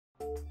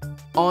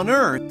On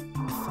Earth,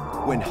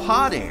 when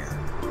hot air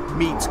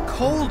meets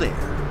cold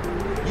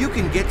air, you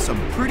can get some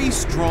pretty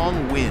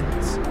strong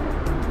winds.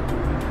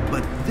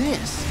 But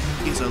this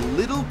is a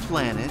little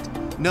planet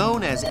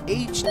known as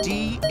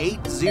HD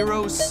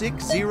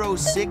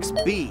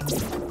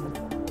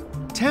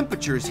 80606b.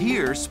 Temperatures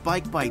here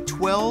spike by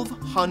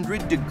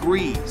 1,200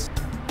 degrees.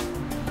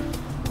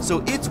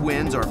 So its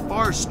winds are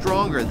far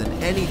stronger than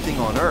anything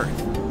on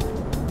Earth.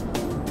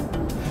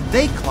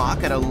 They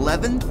clock at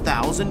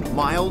 11,000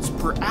 miles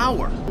per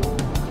hour.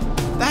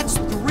 That's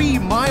 3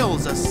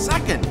 miles a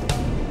second.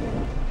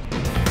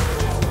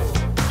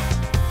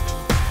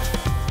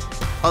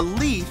 A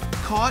leaf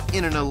caught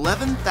in an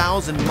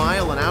 11,000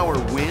 mile an hour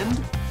wind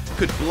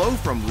could blow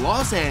from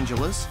Los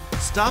Angeles,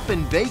 stop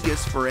in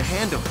Vegas for a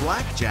hand of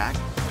blackjack,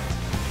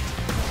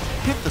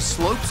 hit the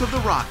slopes of the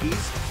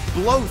Rockies,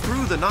 blow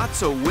through the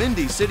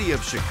not-so-windy city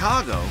of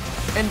Chicago,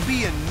 and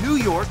be in New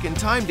York in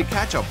time to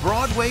catch a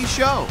Broadway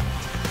show,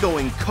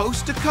 going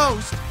coast to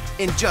coast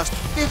in just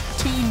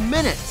 15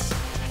 minutes.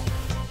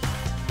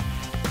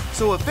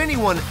 So if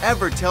anyone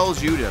ever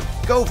tells you to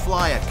go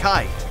fly a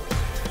kite,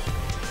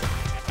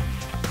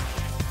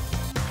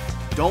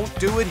 don't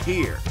do it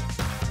here.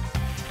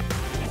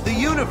 The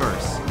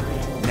universe.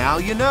 Now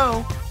you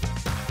know.